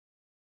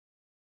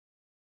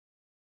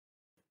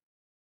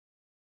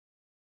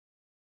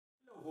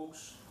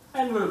Folks,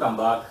 and welcome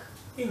back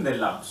in the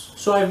labs.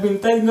 So I've been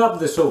tidying up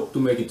the shop to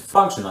make it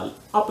functional,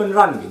 up and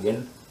running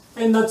again,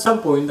 and at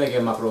some point I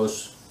came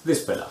across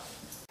this fella.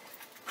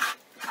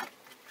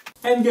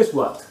 And guess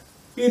what?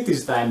 It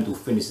is time to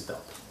finish it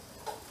out.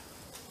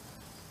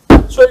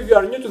 So if you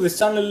are new to this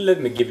channel, let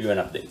me give you an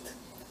update.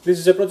 This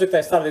is a project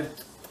I started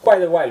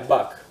quite a while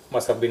back,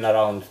 must have been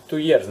around 2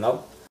 years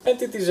now,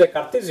 and it is a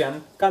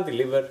Cartesian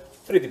cantilever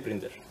 3D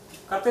printer.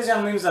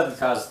 Cartesian means that it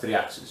has 3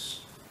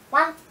 axes.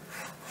 1,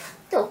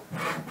 2,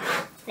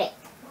 3.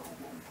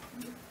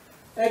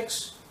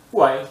 X,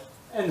 Y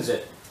and Z.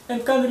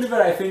 And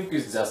cantilever I think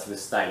is just the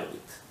style of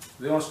it.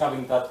 The ones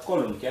having that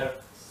column here,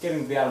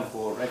 carrying the arm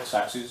for X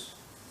axis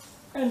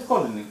and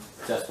holding it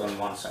just on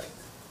one side.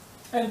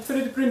 And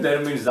 3D printer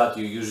means that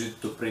you use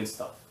it to print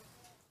stuff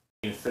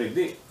in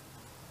 3D.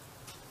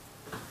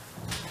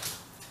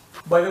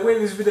 By the way,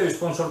 this video is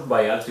sponsored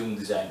by Altium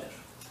Designer.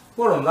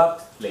 More on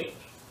that later.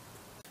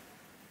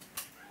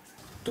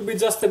 To be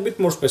just a bit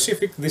more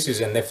specific, this is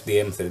an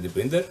FDM 3D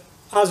printer,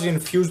 as in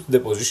fused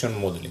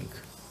deposition modeling,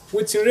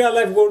 which in real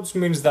life words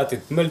means that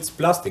it melts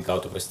plastic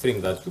out of a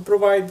string that you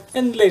provide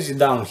and lays it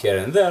down here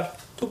and there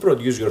to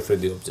produce your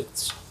 3D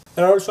objects.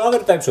 There are also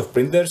other types of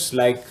printers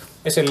like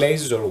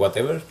SLAs or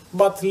whatever,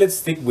 but let's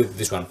stick with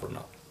this one for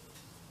now.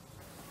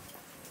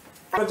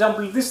 For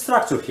example, this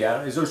structure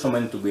here is also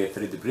meant to be a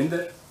 3D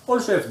printer,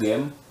 also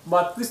FDM,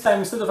 but this time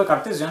instead of a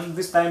Cartesian,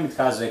 this time it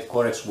has a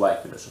Core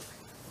XY philosophy.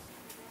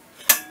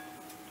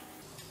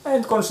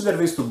 And consider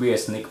this to be a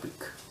sneak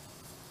peek.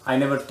 I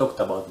never talked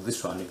about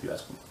this one if you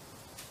ask me.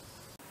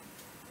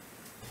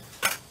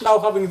 Now,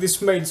 having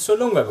this made so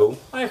long ago,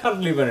 I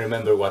hardly even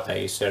remember what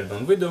I shared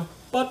on video,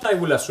 but I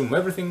will assume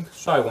everything,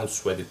 so I won't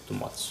sweat it too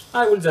much.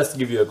 I will just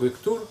give you a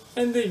quick tour,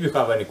 and if you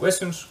have any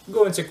questions,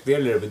 go and check the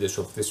earlier videos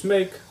of this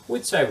make,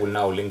 which I will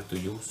now link to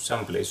you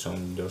someplace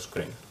on your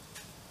screen.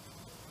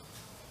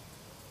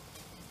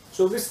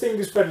 So this thing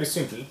is fairly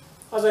simple.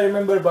 As I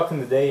remember back in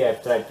the day,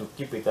 I've tried to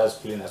keep it as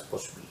clean as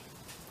possible.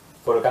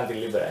 For a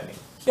cantilever, I mean.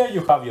 Here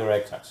you have your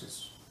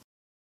x-axis.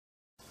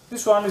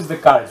 This one is the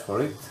carriage for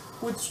it,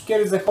 which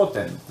carries the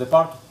Hotend, the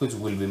part which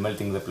will be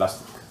melting the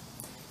plastic.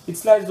 It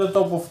slides on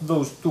top of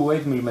those 2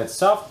 8mm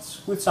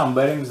shafts with some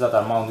bearings that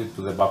are mounted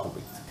to the back of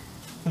it.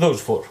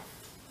 Those 4.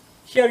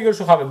 Here you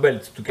also have a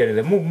belt to carry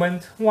the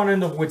movement, one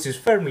end of which is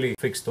firmly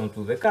fixed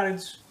onto the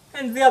carriage,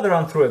 and the other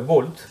one through a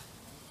bolt,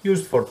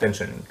 used for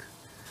tensioning.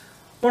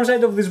 One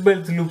side of this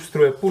belt loops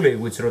through a pulley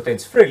which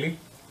rotates freely,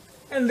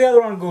 and the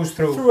other one goes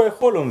through a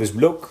hole on this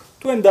block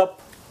to end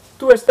up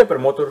to a stepper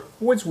motor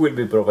which will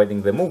be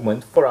providing the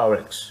movement for our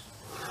X.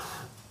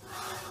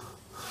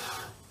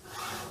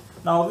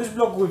 Now this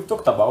block we've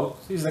talked about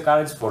is the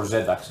carriage for Z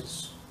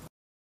axis.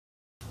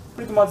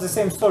 Pretty much the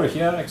same story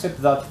here,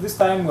 except that this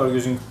time we're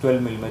using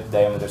 12mm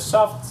diameter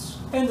shafts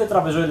and a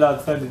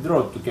trapezoidal threaded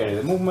rod to carry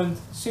the movement,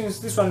 since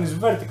this one is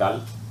vertical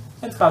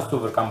and has to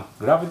overcome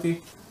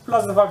gravity,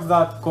 plus the fact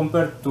that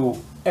compared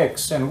to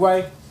X and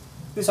Y,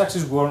 this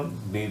axis won't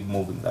be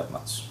moving that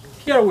much.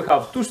 Here we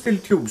have 2 steel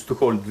tubes to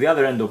hold the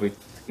other end of it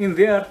in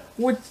the air,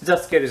 which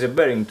just carries a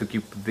bearing to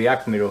keep the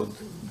acme rod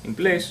in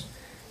place,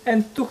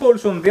 and 2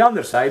 holes on the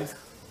other side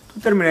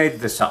to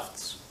terminate the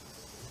shafts.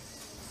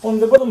 On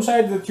the bottom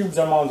side, the tubes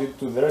are mounted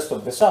to the rest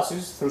of the chassis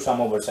through some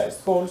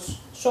oversized holes,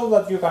 so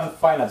that you can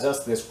fine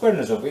adjust the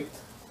squareness of it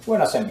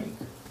when assembling.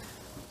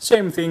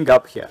 Same thing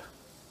up here.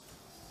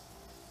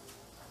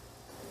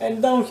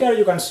 And down here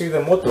you can see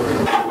the motor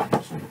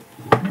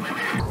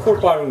for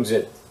powering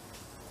Z.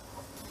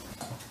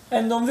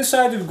 And on this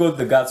side you've got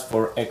the guts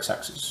for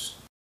X-axis.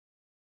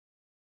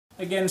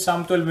 Again,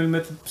 some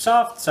 12mm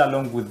shafts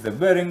along with the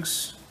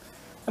bearings,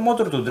 a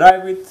motor to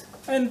drive it,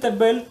 and a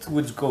belt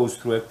which goes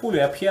through a pulley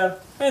up here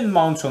and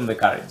mounts on the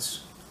carriage.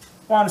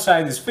 One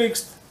side is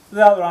fixed,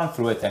 the other one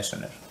through a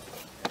tensioner.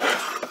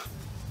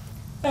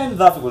 And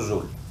that was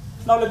all.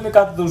 Now let me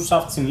cut those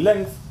shafts in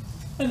length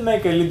and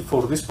make a lid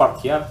for this part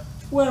here,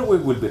 where we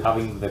will be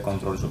having the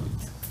controls of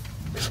it.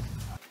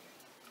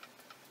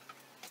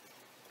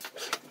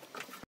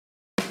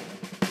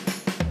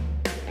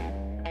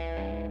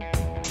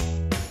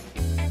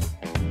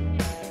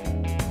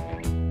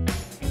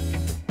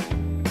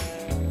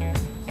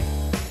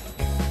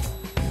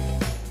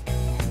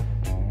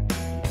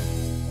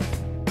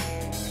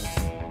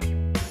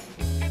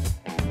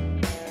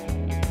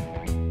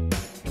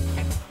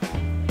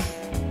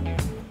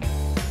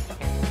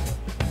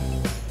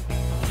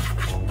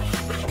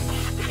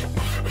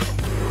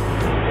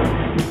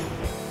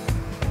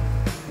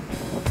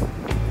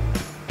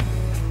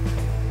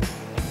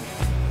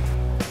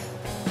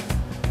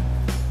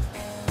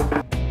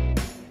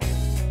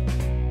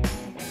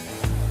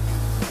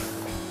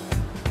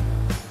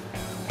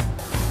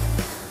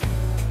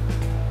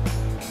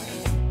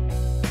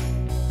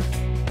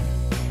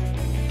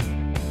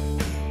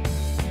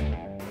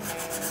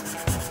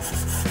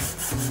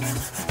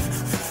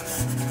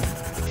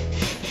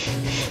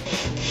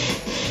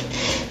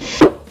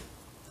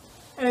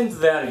 And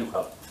there you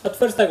have it. At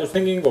first I was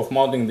thinking of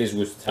mounting this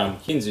with some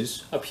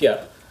hinges up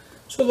here,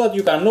 so that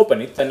you can open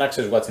it and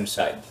access what's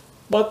inside.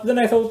 But then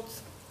I thought,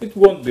 it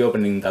won't be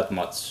opening that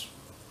much,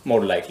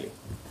 more likely.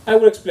 I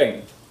will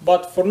explain,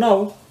 but for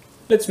now,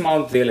 let's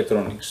mount the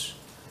electronics.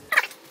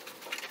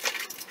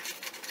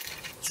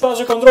 So as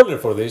a controller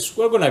for this,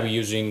 we're gonna be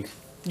using,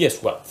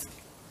 guess what,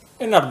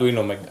 an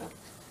Arduino Mega,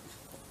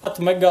 at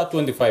Mega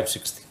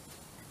 2560.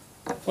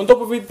 On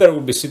top of it there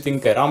will be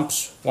sitting a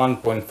Ramps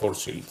 1.4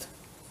 shield.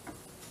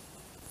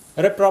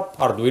 RepRap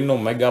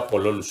Arduino Mega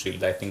Pololu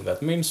shield, I think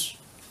that means.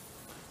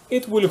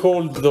 It will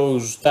hold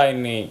those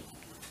tiny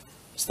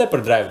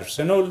stepper drivers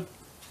and all,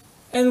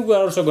 and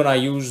we're also gonna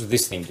use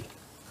this thingy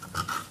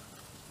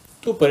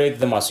to operate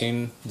the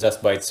machine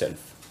just by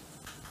itself.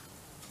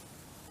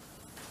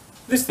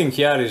 This thing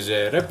here is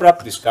a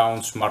RepRap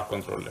Discount Smart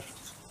Controller.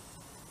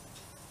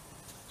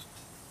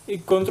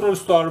 It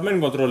controls to our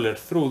main controller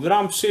through the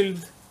ramp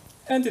shield,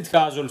 and it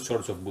has all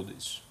sorts of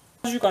goodies.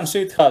 As you can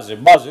see, it has a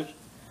buzzer,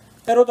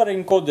 a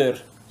rotary encoder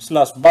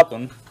 /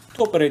 button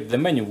to operate the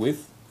menu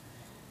with,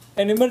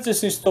 an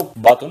emergency stop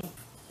button,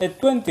 a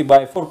 20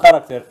 by 4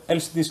 character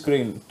LCD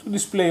screen to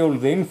display all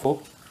the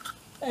info,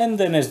 and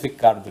an SD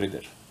card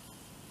reader.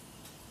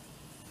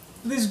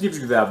 This gives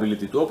you the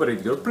ability to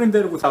operate your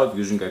printer without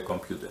using a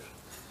computer.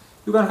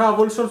 You can have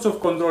all sorts of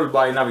control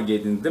by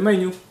navigating the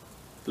menu,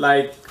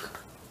 like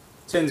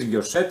changing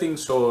your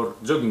settings or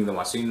jogging the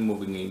machine,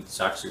 moving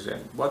its axis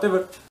and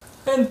whatever.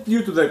 And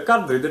due to the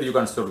card reader, you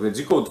can store the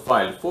G-code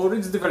file for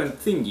each different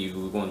thing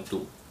you want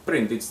to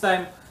print each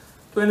time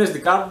to an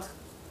SD card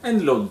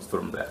and load it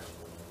from there.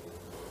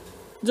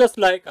 Just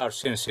like our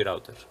CNC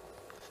router.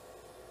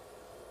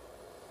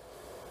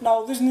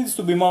 Now this needs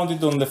to be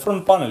mounted on the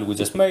front panel we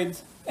just made,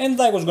 and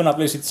I was gonna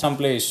place it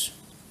someplace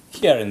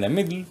here in the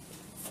middle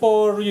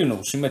for,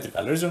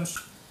 symmetrical reasons,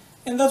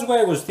 and that's why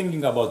I was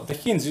thinking about the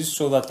hinges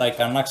so that I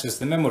can access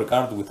the memory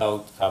card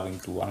without having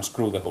to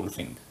unscrew the whole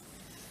thing.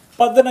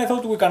 But then I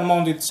thought we can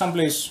mount it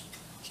someplace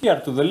here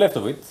to the left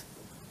of it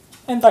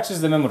and access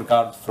the memory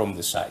card from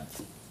the side.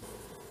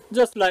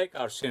 Just like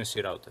our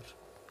CNC router.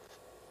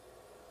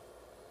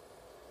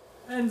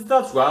 And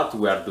that's what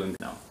we are doing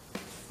now.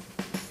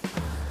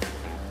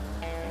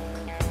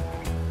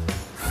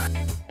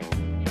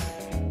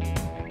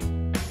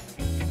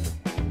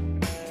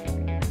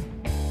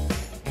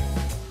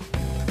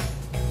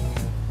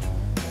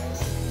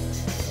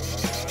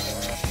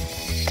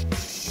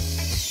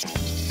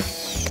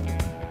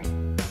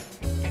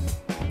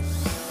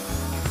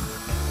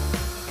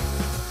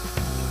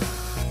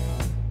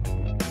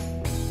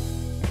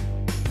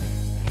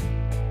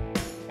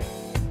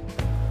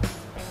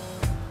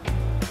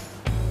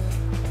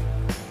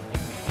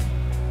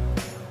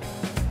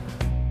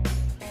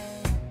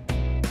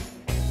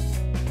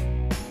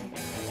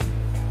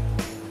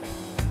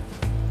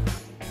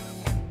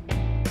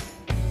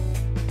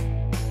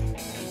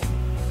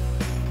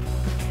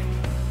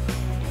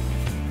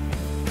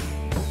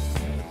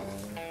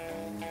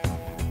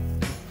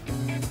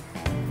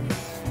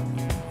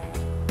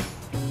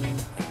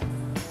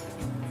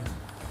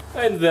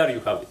 And there you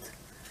have it.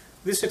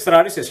 This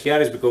extra recess here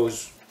is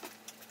because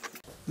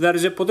there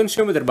is a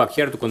potentiometer back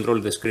here to control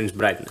the screen's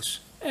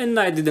brightness, and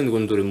I didn't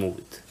want to remove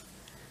it.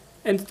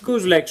 And it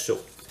goes like so.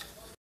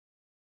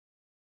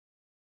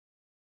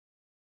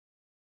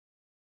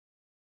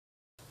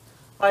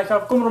 I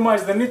have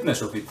compromised the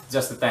neatness of it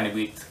just a tiny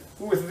bit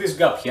with this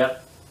gap here,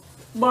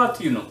 but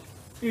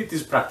it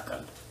is practical.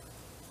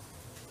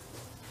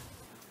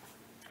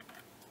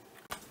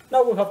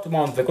 Now we have to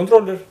mount the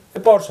controller, a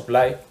power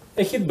supply,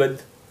 a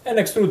heatbed, an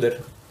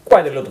extruder,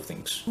 quite a lot of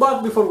things.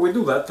 But before we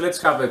do that,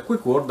 let's have a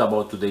quick word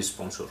about today's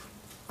sponsor,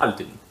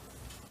 Ultimate.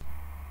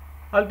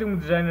 Ultimate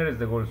Designer is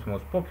the world's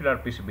most popular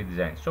PCB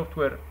design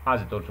software,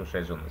 as it also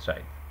says on the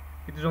site.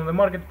 It is on the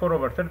market for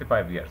over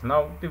 35 years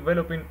now,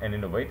 developing and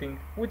innovating,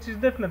 which is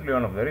definitely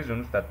one of the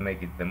reasons that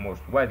make it the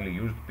most widely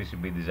used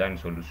PCB design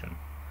solution.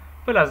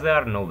 Well, as there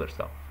are no other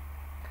stuff.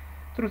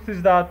 Truth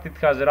is that it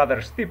has a rather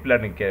steep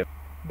learning curve,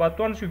 but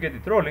once you get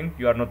it rolling,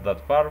 you are not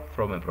that far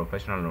from a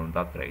professional on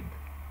that trade.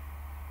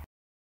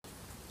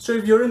 So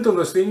if you're into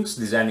those things,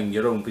 designing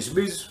your own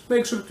PCBs,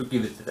 make sure to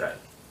give it a try.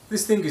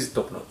 This thing is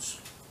top notch.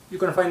 You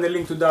can find the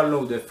link to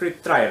download a free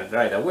trial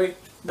right away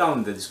down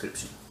in the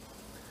description.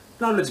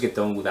 Now let's get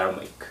on with our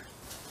make.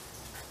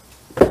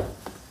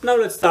 Now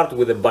let's start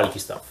with the bulky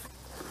stuff.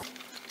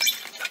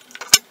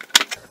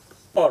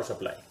 Power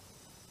supply.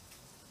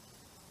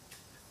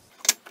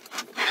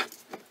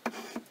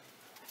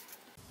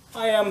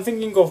 I am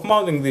thinking of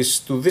mounting this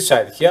to this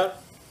side here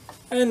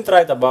and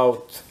right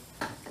about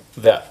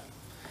there.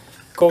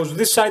 Because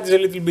this side is a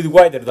little bit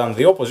wider than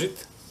the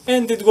opposite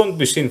and it won't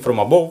be seen from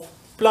above,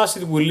 plus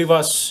it will leave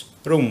us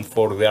room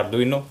for the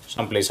Arduino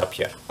someplace up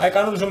here. I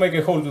can also make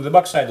a hole to the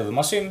back side of the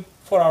machine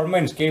for our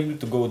mains cable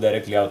to go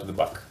directly out of the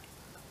back.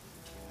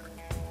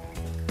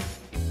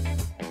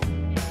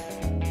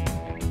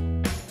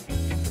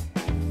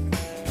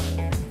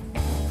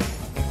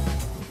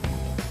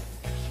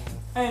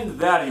 And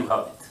there you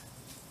have it.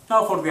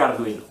 Now for the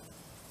Arduino.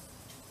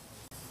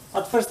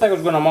 At first I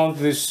was gonna mount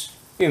this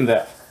in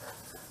there.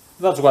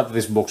 That's what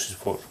this box is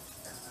for.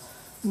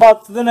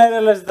 But then I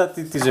realized that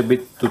it is a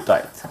bit too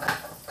tight.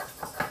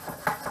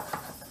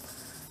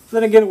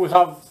 Then again we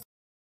have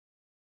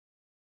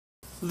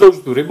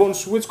those two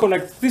ribbons which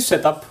connect this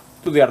setup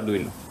to the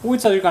Arduino,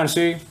 which as you can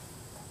see,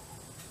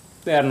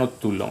 they are not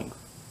too long.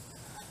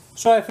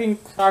 So I think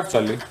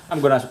actually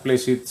I'm gonna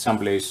place it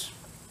someplace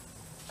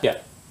here.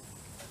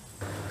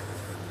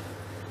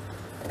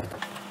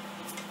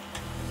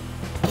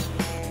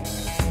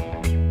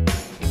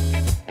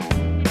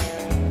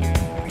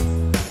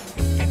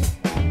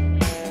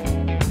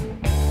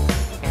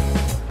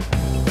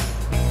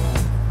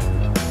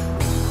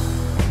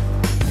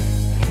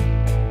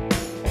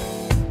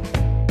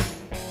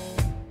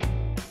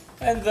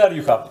 And there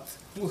you have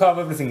it. We have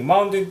everything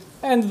mounted,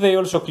 and they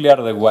also clear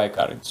the Y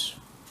carriage.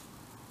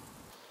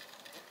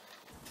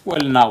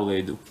 Well, now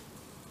they do.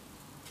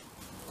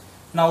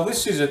 Now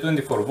this is a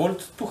 24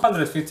 volt,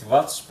 250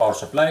 watts power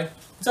supply,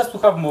 just to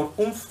have more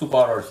oomph to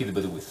power our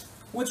heatbed with,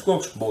 which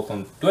works both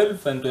on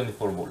 12 and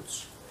 24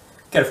 volts.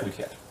 Careful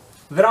here.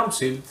 The ramp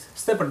shield,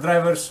 stepper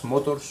drivers,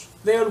 motors,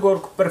 they all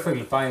work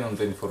perfectly fine on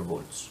 24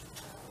 volts.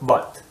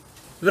 But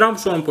the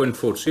ramp's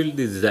 1.4 shield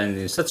is designed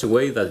in such a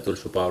way that it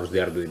also powers the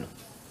Arduino.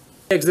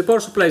 It takes the power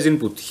supply's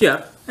input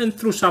here and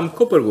through some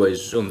copper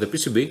wires on the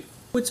PCB,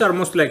 which are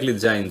most likely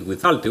designed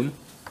with Altium.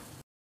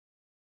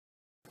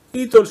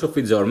 It also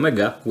feeds our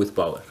Mega with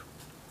power.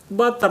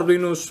 But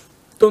Arduinos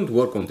don't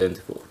work on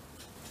 24.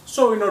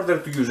 So in order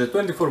to use a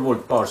 24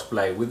 volt power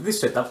supply with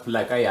this setup,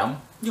 like I am,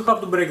 you have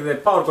to break the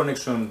power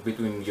connection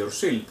between your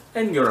shield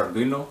and your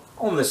Arduino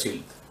on the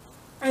shield,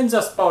 and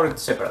just power it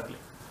separately.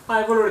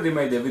 I've already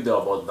made a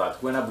video about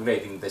that when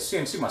upgrading the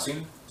CNC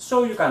machine,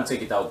 so you can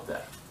check it out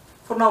there.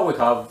 For now we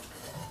have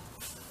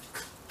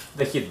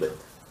the heatbed.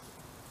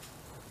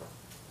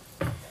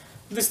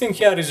 This thing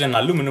here is an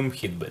aluminum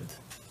heatbed.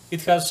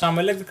 It has some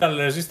electrical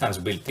resistance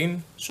built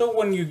in, so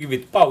when you give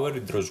it power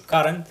it draws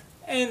current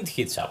and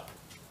heats up,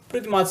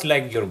 pretty much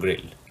like your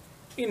grill,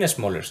 in a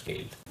smaller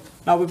scale.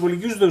 Now people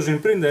use those in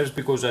printers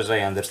because, as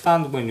I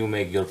understand, when you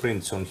make your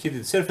prints on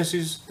heated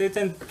surfaces, they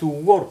tend to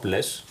warp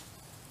less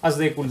as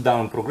they cool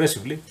down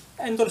progressively,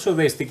 and also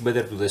they stick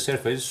better to the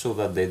surface so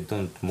that they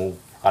don't move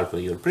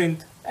halfway your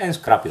print and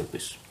scrap your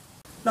piece.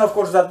 Now of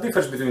course that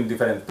differs between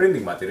different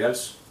printing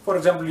materials. For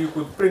example, you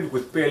could print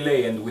with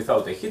PLA and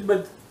without a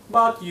heatbed,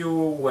 but you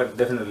were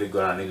definitely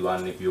gonna need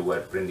one if you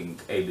were printing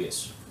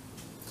ABS.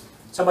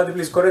 Somebody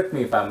please correct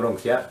me if I'm wrong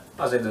here,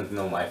 as I don't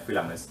know my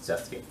filaments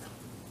just yet.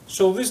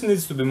 So this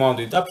needs to be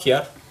mounted up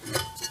here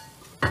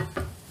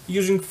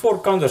using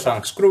 4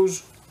 countersunk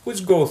screws,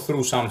 which go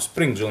through some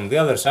springs on the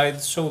other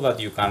side so that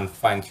you can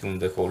fine-tune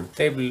the whole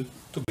table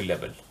to be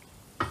level.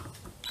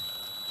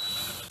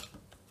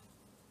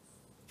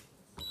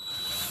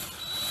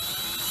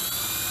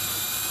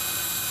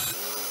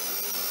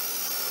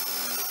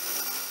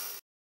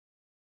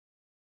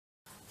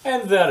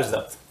 And there is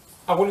that.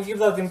 I will keep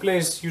that in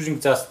place using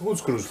just wood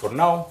screws for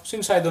now,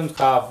 since I don't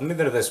have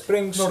neither the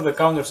springs nor the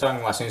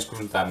countersunk machine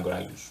screws that I'm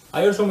gonna use.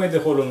 I also made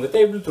a hole on the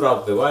table to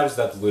route the wires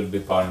that will be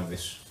powering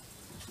this.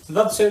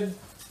 That said,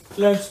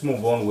 let's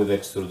move on with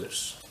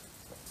extruders.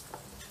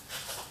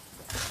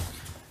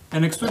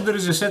 An extruder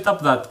is a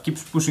setup that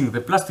keeps pushing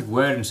the plastic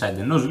wire inside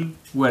the nozzle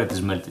where it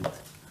is melted.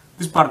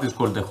 This part is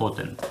called the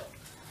Hotend.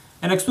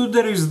 An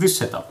extruder is this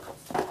setup.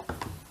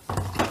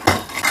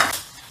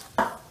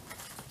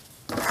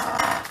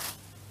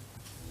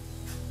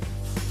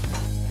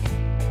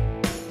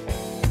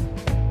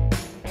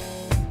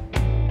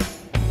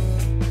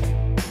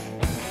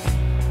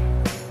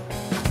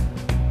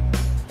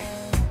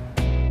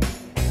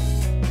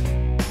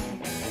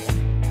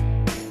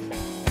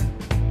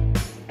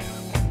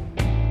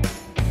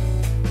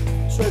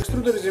 So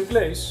extruder is in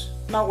place,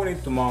 now we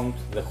need to mount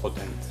the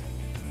Hotend.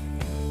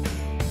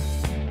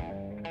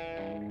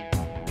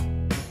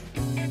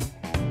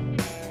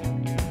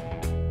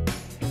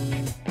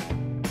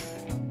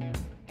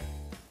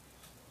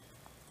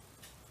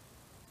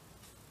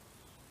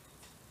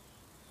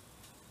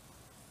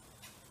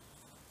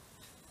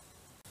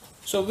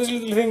 So this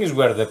little thing is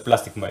where the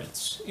plastic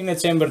melts, in a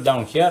chamber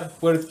down here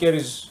where it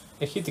carries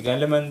a heating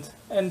element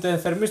and a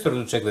thermistor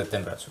to check the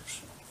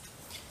temperatures.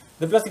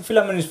 The plastic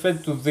filament is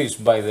fed to this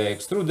by the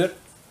extruder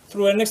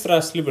through an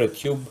extra slippery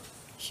tube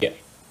here.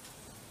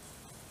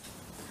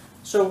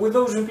 So with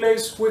those in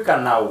place we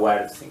can now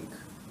wire the thing.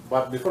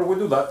 But before we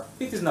do that,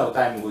 it is now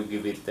time we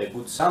give it a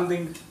good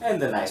sanding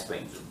and a nice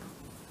paint job.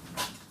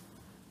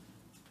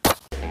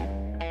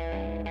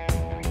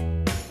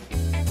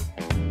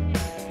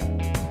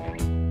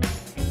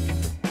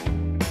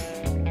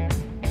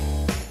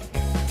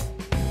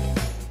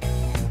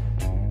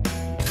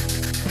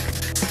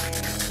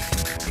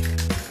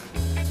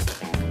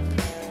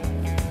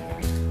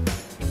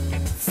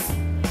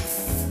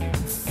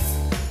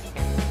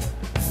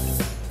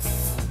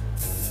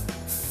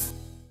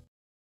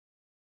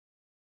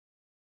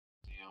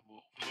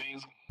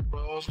 Things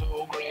rose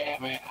to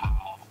grab me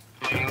out.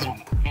 Things will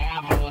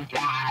never die.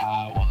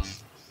 I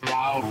was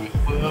loud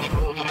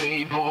with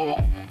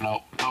people.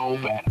 No,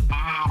 but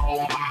I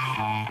don't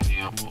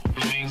mind.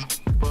 Things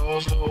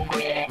rose to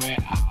grab me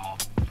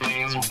out.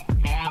 Things will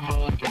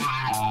never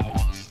die. I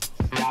was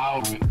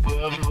loud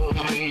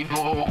with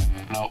people.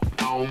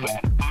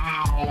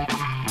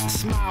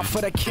 for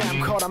the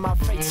camcorder, my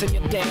fate's in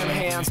your damn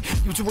hands.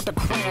 You drew with the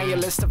crayon your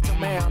list of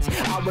demands.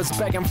 I was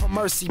begging for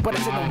mercy, but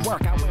it didn't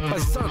work. I went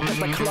berserk at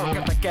the clerk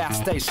at the gas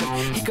station.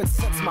 He could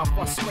sense my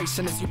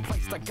frustration as you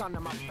placed a gun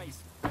in my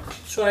face.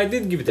 So I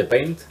did give it a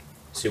paint,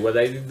 see what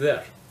I did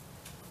there.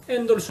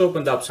 And also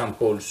opened up some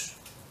holes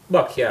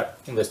back here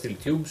on the steel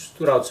tubes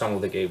to route some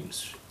of the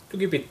cables, to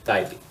keep it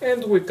tidy.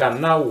 And we can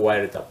now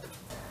wire it up.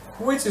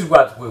 Which is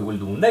what we will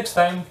do next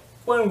time,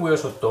 when we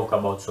also talk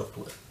about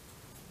software.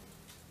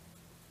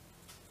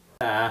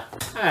 Nah,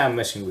 I am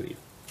messing with you.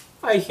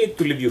 I hate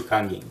to leave you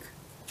hanging.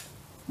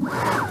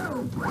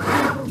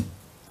 I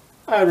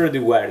already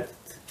wired it.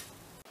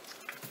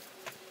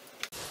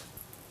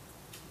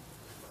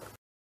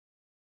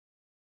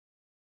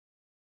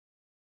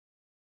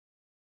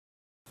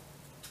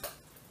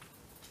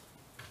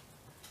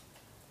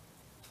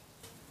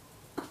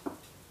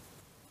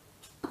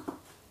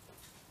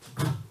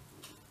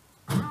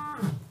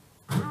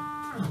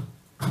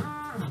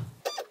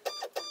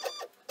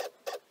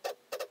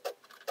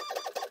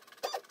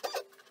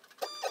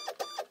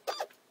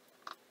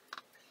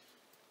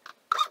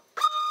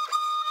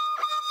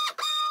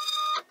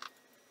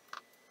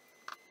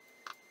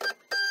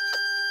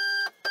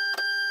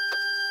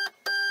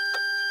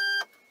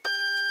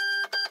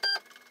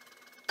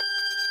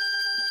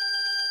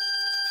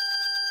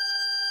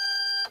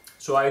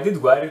 So I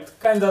did wire it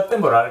kinda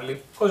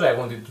temporarily, cause I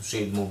wanted to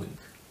see it moving.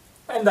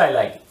 And I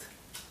like it.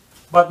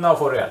 But now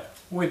for real,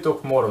 we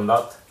talk more on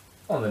that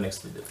on the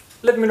next video.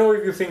 Let me know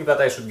if you think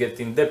that I should get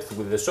in depth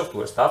with the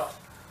software stuff,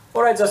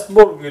 or I just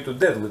bore you to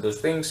death with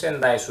those things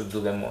and I should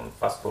do them on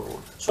fast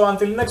forward. So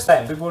until next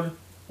time people,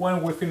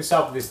 when we finish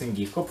up this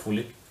thingy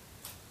hopefully,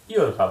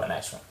 you'll have a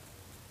nice one.